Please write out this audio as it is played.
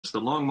The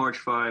Long March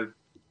 5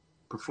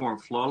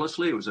 performed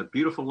flawlessly. It was a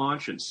beautiful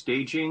launch and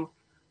staging,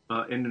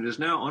 and it is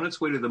now on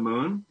its way to the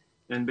moon.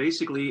 And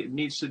basically, it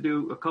needs to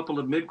do a couple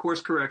of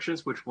mid-course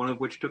corrections, one of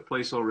which took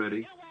place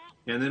already,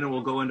 and then it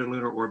will go into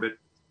lunar orbit,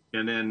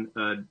 and then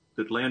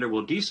the lander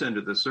will descend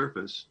to the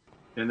surface,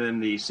 and then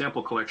the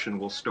sample collection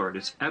will start.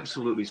 It's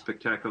absolutely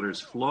spectacular.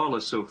 It's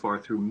flawless so far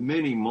through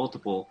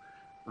multiple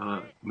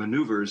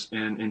maneuvers,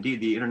 and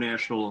indeed the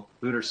international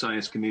lunar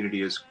science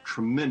community is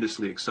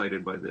tremendously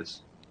excited by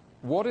this.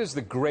 What is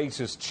the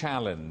greatest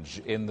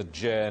challenge in the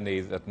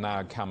journey that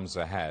now comes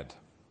ahead?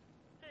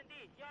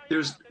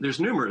 There's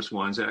numerous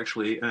ones,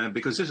 actually,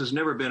 because this has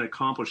never been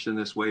accomplished in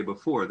this way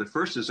before. The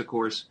first is, of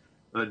course,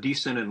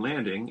 descent and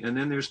landing, and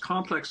then there's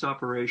complex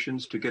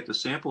operations to get the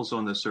samples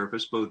on the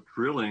surface, both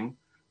drilling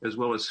as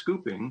well as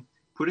scooping,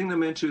 putting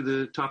them into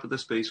the top of the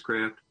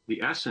spacecraft,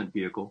 the ascent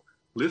vehicle,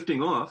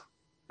 lifting off,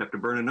 have to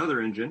burn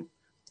another engine,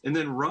 and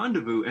then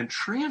rendezvous and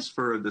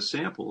transfer of the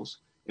samples,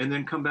 and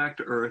then come back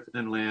to Earth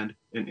and land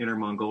in Inner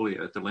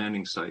Mongolia at the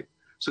landing site.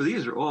 So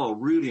these are all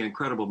really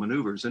incredible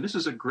maneuvers, and this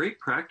is a great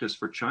practice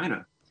for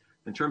China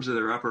in terms of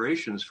their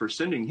operations for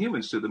sending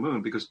humans to the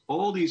moon, because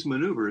all these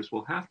maneuvers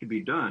will have to be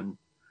done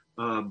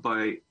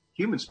by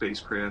human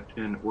spacecraft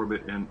in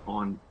orbit and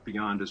on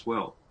beyond as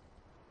well.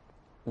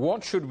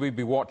 What should we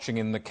be watching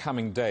in the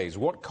coming days?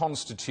 What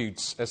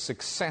constitutes a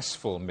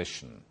successful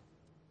mission?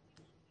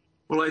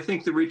 Well, I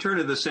think the return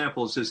of the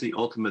samples is the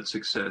ultimate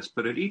success,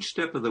 but at each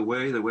step of the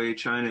way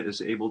China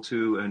is able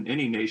to, and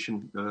any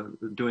nation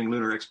doing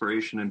lunar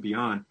exploration and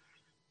beyond,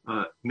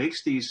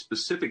 makes these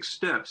specific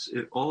steps,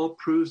 it all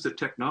proves the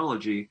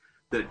technology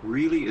that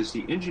really is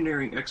the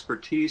engineering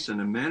expertise and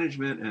the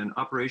management and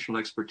operational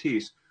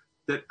expertise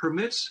that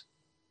permits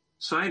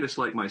scientists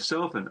like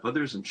myself and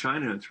others in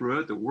China and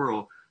throughout the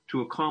world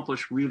to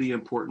accomplish really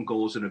important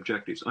goals and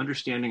objectives,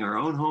 understanding our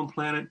own home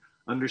planet,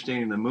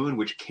 understanding the moon,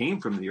 which came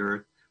from the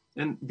Earth,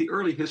 and the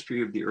early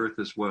history of the Earth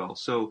as well.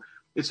 So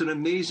it's an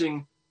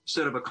amazing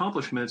set of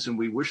accomplishments, and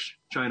we wish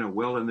China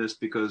well in this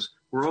because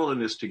we're all in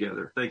this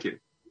together. Thank you.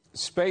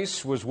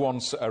 Space was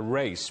once a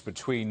race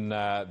between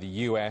the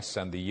US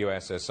and the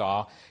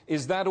USSR.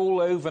 Is that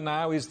all over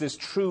now? Is this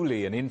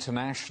truly an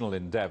international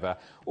endeavour,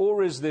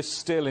 or is this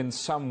still in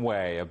some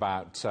way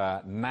about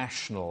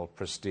national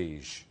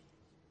prestige?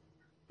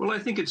 Well, I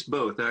think it's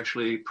both,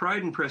 actually.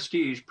 Pride and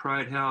prestige,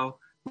 pride how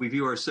we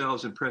view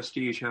ourselves, and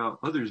prestige how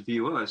others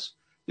view us,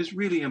 is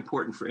really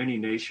important for any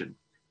nation.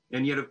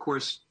 And yet, of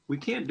course, we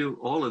can't do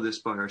all of this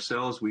by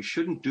ourselves. We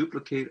shouldn't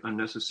duplicate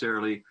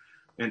unnecessarily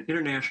an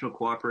international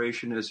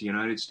cooperation as the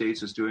United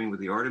States is doing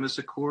with the Artemis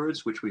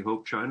Accords, which we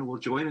hope China will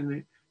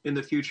join in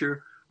the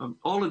future.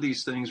 All of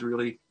these things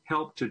really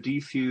help to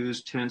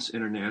defuse tense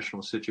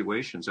international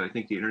situations. I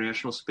think the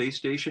International Space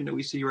Station that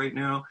we see right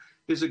now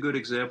is a good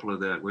example of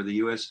that, where the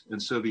U.S.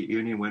 and Soviet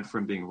Union went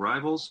from being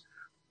rivals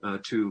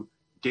to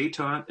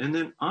détente and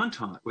then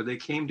entente, where they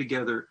came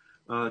together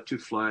to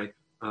fly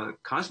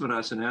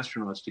cosmonauts and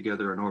astronauts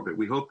together in orbit.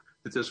 We hope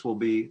that this will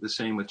be the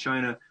same with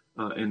China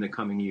in the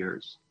coming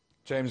years.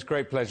 James,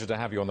 great pleasure to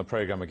have you on the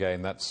programme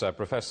again. That's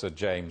Professor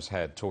James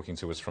Head talking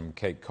to us from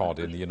Cape Cod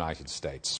in the United States.